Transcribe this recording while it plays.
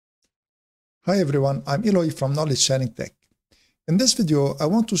Hi everyone, I'm Eloy from Knowledge Sharing Tech. In this video, I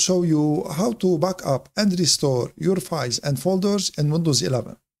want to show you how to back up and restore your files and folders in Windows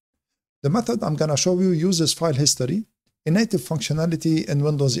 11. The method I'm going to show you uses file history, a native functionality in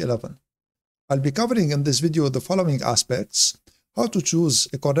Windows 11. I'll be covering in this video the following aspects: how to choose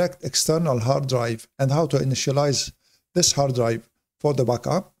a correct external hard drive and how to initialize this hard drive for the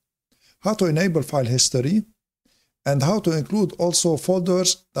backup, how to enable file history, and how to include also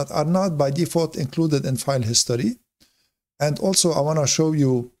folders that are not by default included in file history. And also I want to show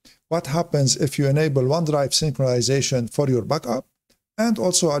you what happens if you enable OneDrive synchronization for your backup. And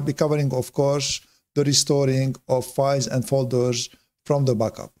also I'll be covering, of course, the restoring of files and folders from the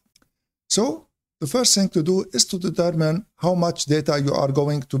backup. So the first thing to do is to determine how much data you are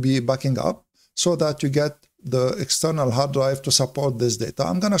going to be backing up so that you get the external hard drive to support this data.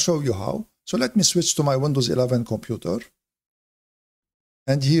 I'm going to show you how. So let me switch to my Windows 11 computer.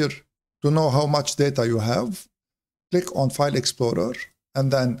 And here, to know how much data you have, click on File Explorer,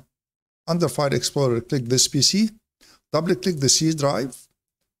 and then under File Explorer, click this PC, double-click the C drive,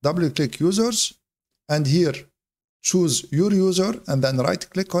 double-click Users, and here, choose your user, and then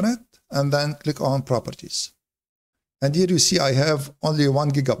right-click on it, and then click on Properties. And here you see I have only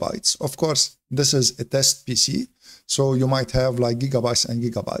 1 GB. Of course, this is a test PC, so you might have like gigabytes and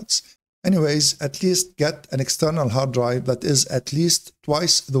gigabytes. Anyways, at least get an external hard drive that is at least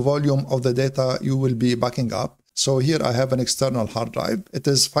twice the volume of the data you will be backing up. So here I have an external hard drive. It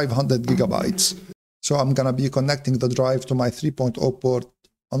is 500 gigabytes. So I'm going to be connecting the drive to my 3.0 port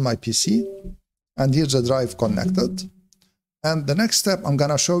on my PC. And here's the drive connected. And the next step I'm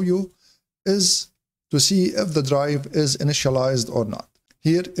going to show you is to see if the drive is initialized or not.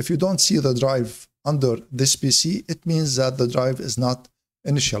 Here, if you don't see the drive under this PC, it means that the drive is not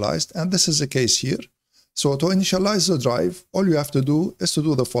initialized, and this is the case here. So to initialize the drive, all you have to do is to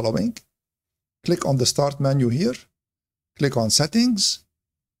do the following. Click on the Start menu here, click on Settings,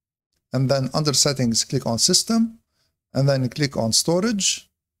 and then under Settings, click on System, and then click on Storage.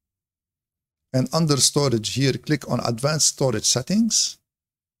 And under Storage here, click on Advanced Storage Settings.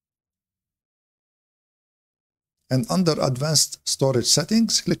 And under Advanced Storage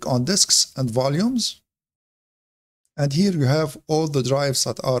Settings, click on Disks and Volumes. And here you have all the drives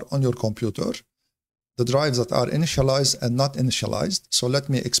that are on your computer, the drives that are initialized and not initialized. So let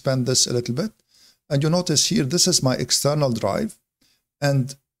me expand this a little bit. And you notice here, this is my external drive,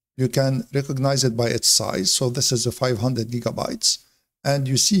 and you can recognize it by its size. So this is a 500 gigabytes. And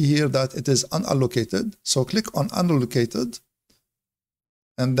you see here that it is unallocated. So click on Unallocated,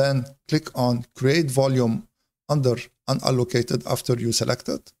 and then click on Create Volume under Unallocated after you select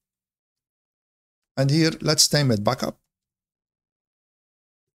it. And here, let's name it Backup.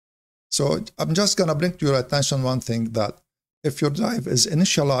 So I'm just going to bring to your attention one thing, that if your drive is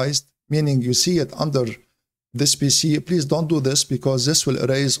initialized, meaning you see it under this PC, please don't do this because this will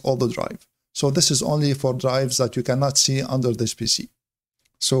erase all the drive. So this is only for drives that you cannot see under this PC.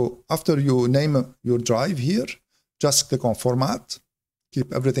 So after you name your drive here, just click on Format,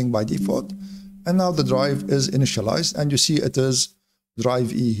 keep everything by default. And now the drive is initialized, and you see it is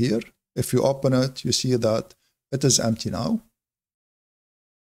Drive E here. If you open it, you see that it is empty now.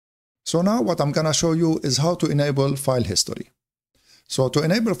 So now what I'm going to show you is how to enable file history. So to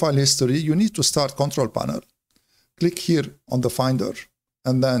enable file history, you need to start Control Panel. Click here on the Finder,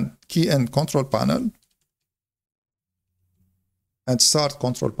 and then key in Control Panel, and start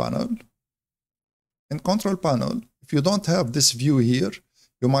Control Panel. In Control Panel, if you don't have this view here,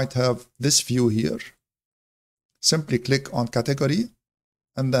 you might have this view here. Simply click on Category,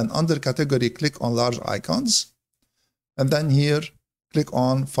 and then under Category, click on Large Icons, and then here, click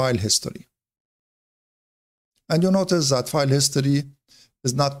on File History. And you notice that File History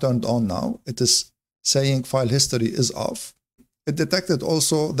is not turned on now. It is saying File History is off. It detected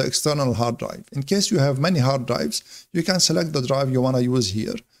also the external hard drive. In case you have many hard drives, you can select the drive you want to use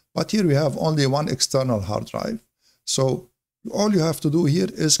here. But here we have only one external hard drive. So all you have to do here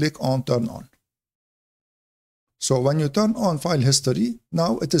is click on Turn On. So when you turn on file history,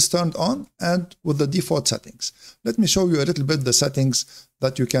 now it is turned on and with the default settings. Let me show you a little bit the settings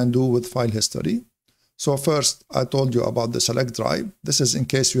that you can do with file history. So first, I told you about the select drive. This is in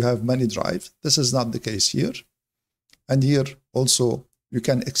case you have many drives. This is not the case here. And here also, you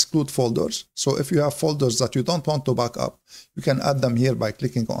can exclude folders. So if you have folders that you don't want to back up, you can add them here by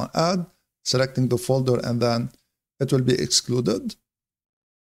clicking on Add, selecting the folder, and then it will be excluded.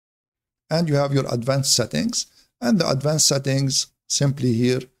 And you have your advanced settings. And the advanced settings, simply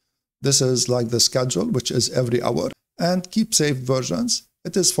here, this is like the schedule, which is every hour. And keep saved versions.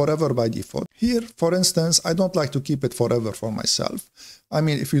 it is forever by default. Here, for instance, I don't like to keep it forever for myself. I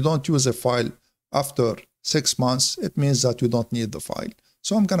mean, if you don't use a file after 6 months, it means that you don't need the file.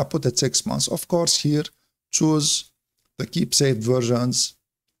 So I'm gonna put it 6 months. Of course, here, choose the keep saved versions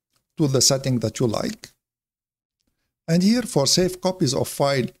to the setting that you like. And here for save copies of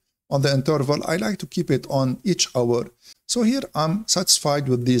file on the interval, I like to keep it on each hour. So here I'm satisfied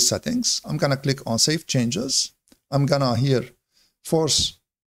with these settings. I'm gonna click on save changes. I'm gonna here force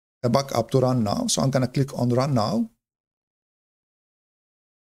a backup to run now. So I'm gonna click on run now.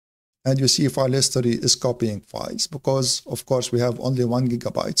 And you see file history is copying files because of course we have only 1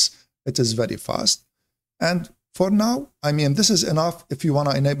 GB. It is very fast. And for now, I mean, this is enough if you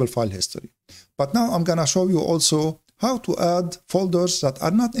wanna enable file history. But now I'm gonna show you also how to add folders that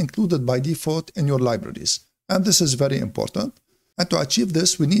are not included by default in your libraries. And this is very important. And to achieve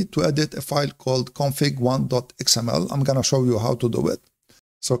this, we need to edit a file called config1.xml. I'm gonna show you how to do it.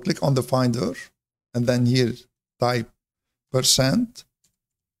 So click on the Finder, and then here type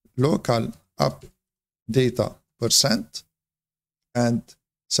 %local app data %, and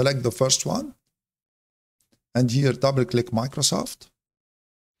select the first one. And here double click Microsoft.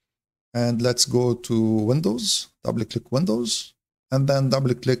 And let's go to Windows, double click Windows, and then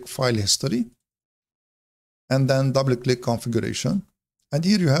double click File History, and then double click Configuration. And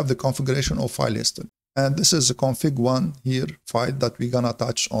here you have the configuration of file history. And this is the config1 here file that we're gonna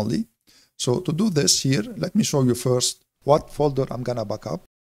touch only. So to do this here, let me show you first what folder I'm gonna back up.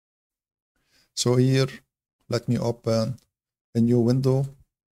 So here, let me open a new window.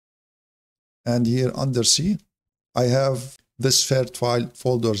 And here under C, I have this shared file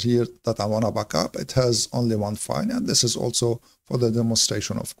folders here that I want to back up. It has only one file, and this is also for the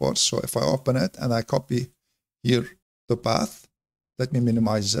demonstration, of course. So if I open it and I copy here the path, let me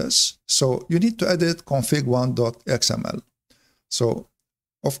minimize this. So you need to edit config1.xml. So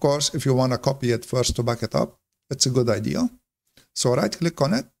of course, if you want to copy it first to back it up, it's a good idea. So right click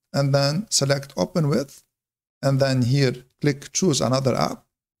on it and then select open with, and then here click choose another app,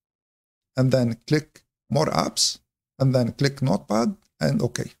 and then click more apps, and then click Notepad, and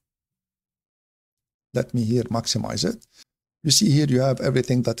OK. Let me here maximize it. You see here you have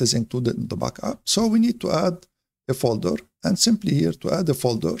everything that is included in the backup. So we need to add a folder, and simply here to add a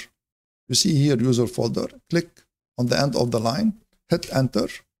folder, you see here user folder, click on the end of the line, hit enter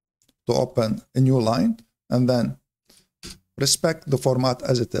to open a new line, and then respect the format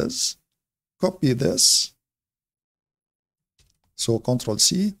as it is. Copy this. So Ctrl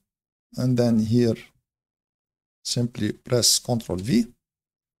C, and then here simply press Ctrl V,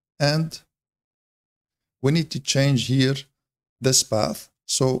 and we need to change here this path.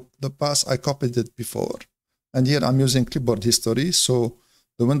 So the path I copied it before, and here I'm using clipboard history, so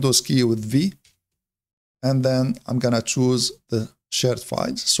the Windows key with V, and then I'm gonna choose the shared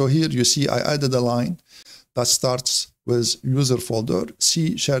files. So here you see I added a line that starts with user folder,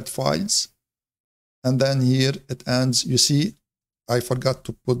 C shared files, and then here it ends. You see I forgot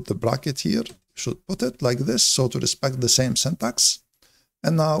to put the bracket here. Should put it like this, so to respect the same syntax.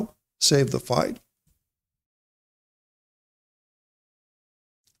 And now save the file.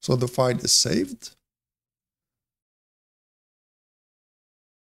 So the file is saved.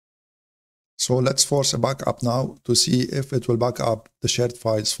 So let's force a backup now to see if it will back up the shared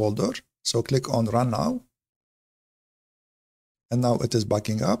files folder. So click on run now. And now it is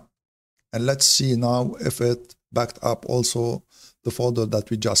backing up. And let's see now if it backed up also the folder that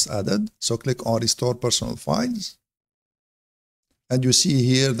we just added. So click on restore personal files. And you see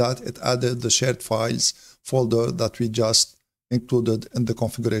here that it added the shared files folder that we just included in the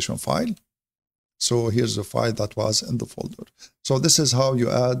configuration file. So here's the file that was in the folder. So this is how you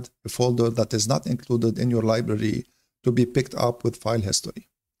add a folder that is not included in your library to be picked up with file history.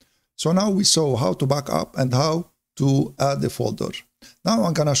 So now we saw how to back up and how to add a folder. Now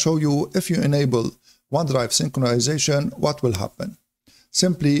I'm gonna show you if you enable OneDrive synchronization, what will happen?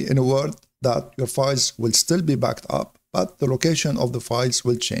 Simply, in a word, that your files will still be backed up, but the location of the files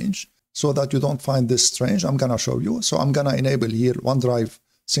will change so that you don't find this strange. I'm gonna show you. So I'm gonna enable here OneDrive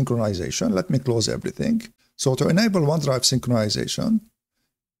synchronization. Let me close everything. So to enable OneDrive synchronization,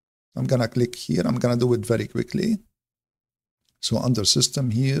 I'm gonna click here. I'm gonna do it very quickly. So under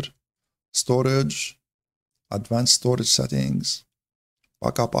system here, storage, advanced storage settings,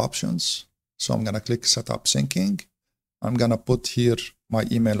 backup options. So I'm gonna click setup syncing. I'm gonna put here my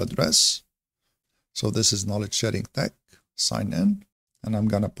email address. So this is Knowledge Sharing Tech, sign in. And I'm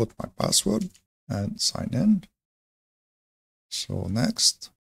gonna put my password and sign in. So next.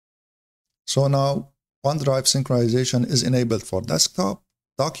 So now OneDrive synchronization is enabled for desktop,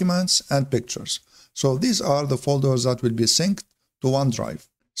 documents, and pictures. So these are the folders that will be synced to OneDrive.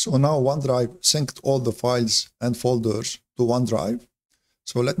 So now OneDrive synced all the files and folders to OneDrive.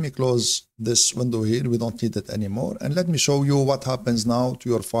 So let me close this window here. We don't need it anymore. And let me show you what happens now to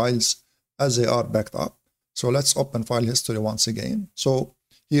your files as they are backed up. So let's open file history once again. So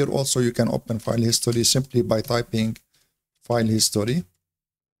here also you can open file history simply by typing file history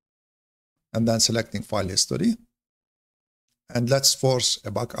and then selecting file history. And let's force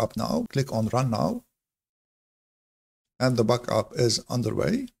a backup now. Click on run now. And the backup is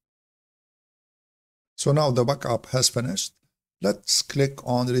underway. So now the backup has finished. Let's click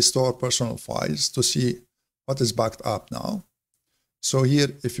on restore personal files to see what is backed up now. So here,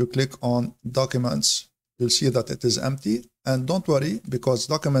 if you click on documents, you'll see that it is empty. And don't worry, because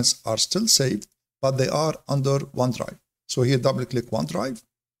documents are still saved, but they are under OneDrive. So here, double click OneDrive,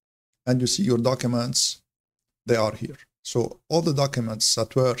 and you see your documents, they are here. So all the documents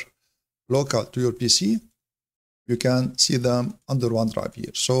that were local to your PC, you can see them under OneDrive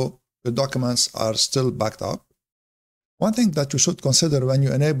here. So the documents are still backed up. One thing that you should consider when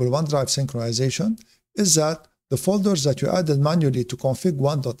you enable OneDrive synchronization is that the folders that you added manually to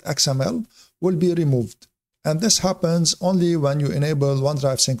config1.xml will be removed. And this happens only when you enable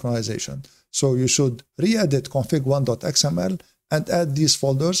OneDrive synchronization. So you should re-edit config1.xml and add these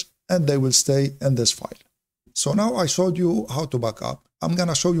folders, and they will stay in this file. So now I showed you how to back up. I'm going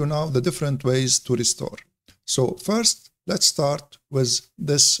to show you now the different ways to restore. So first, let's start with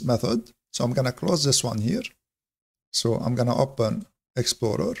this method. So I'm going to close this one here. So I'm going to open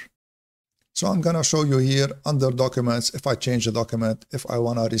Explorer. So I'm going to show you here under documents, if I change the document, if I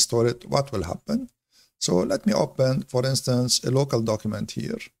want to restore it, what will happen. So let me open, for instance, a local document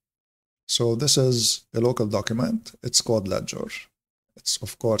here. So this is a local document. It's called Ledger.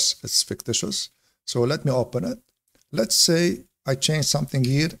 Of course, it's fictitious. So let me open it. Let's say I change something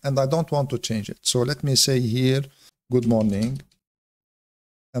here and I don't want to change it. So let me say here, good morning.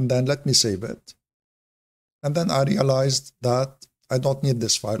 And then let me save it. And then I realized that I don't need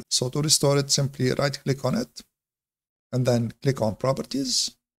this file. So to restore it, simply right-click on it, and then click on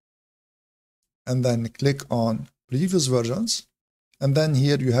Properties, and then click on Previous Versions. And then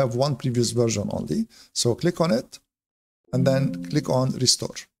here you have one previous version only. So click on it, and then click on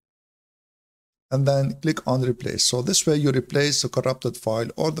Restore. And then click on Replace. So this way you replace the corrupted file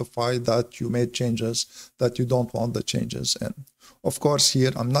or the file that you made changes that you don't want the changes in. Of course,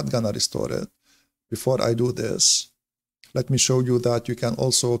 here I'm not going to restore it. Before I do this, let me show you that you can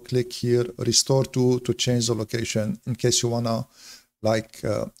also click here, Restore to change the location in case you want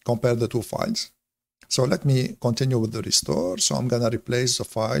to compare the two files. So let me continue with the restore. So I'm going to replace the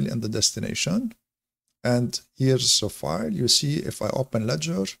file in the destination. And here's the file. You see if I open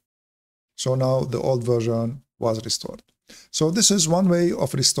Ledger. So now the old version was restored. So this is one way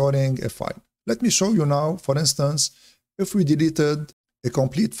of restoring a file. Let me show you now, for instance, if we deleted a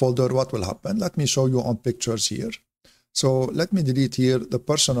complete folder, what will happen? Let me show you on pictures here. So let me delete here the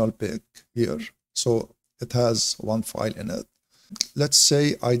personal pic here. So it has one file in it. Let's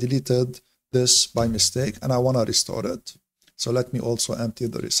say I deleted this by mistake and I want to restore it. So let me also empty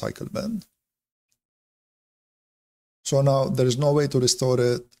the recycle bin. So now there is no way to restore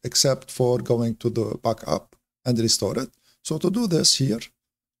it except for going to the backup and restore it. So to do this here,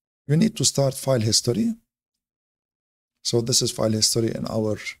 you need to start file history. So this is file history in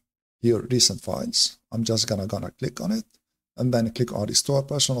our here recent files. I'm just gonna click on it and then click on Restore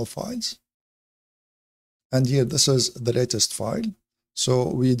Personal Files. And here this is the latest file. So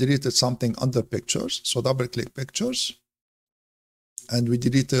we deleted something under Pictures. So double click Pictures. And we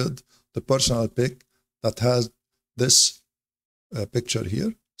deleted the personal pic that has this picture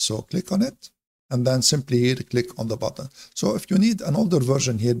here. So click on it and then simply here click on the button. So if you need an older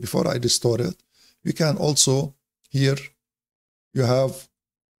version here before I restore it, you can also here you have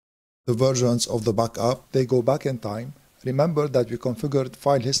the versions of the backup. They go back in time. Remember that we configured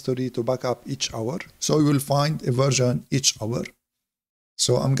file history to backup each hour. So you will find a version each hour.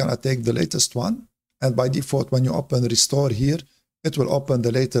 So I'm going to take the latest one. And by default, when you open restore here, it will open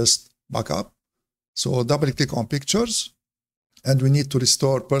the latest backup. So double click on pictures and we need to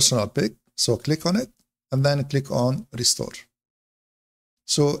restore personal pic. So click on it and then click on restore.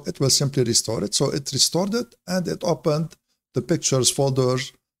 So it will simply restore it. So it restored it and it opened the pictures folder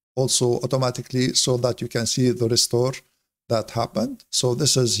also automatically so that you can see the restore that happened. So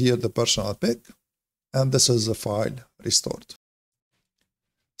this is here the personal pic and this is the file restored.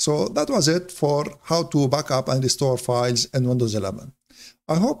 So that was it for how to backup and restore files in Windows 11.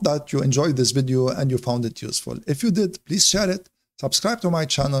 I hope that you enjoyed this video and you found it useful. If you did, please share it, subscribe to my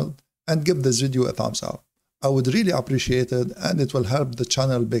channel, and give this video a thumbs up. I would really appreciate it and it will help the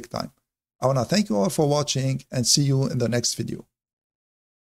channel big time. I want to thank you all for watching and see you in the next video.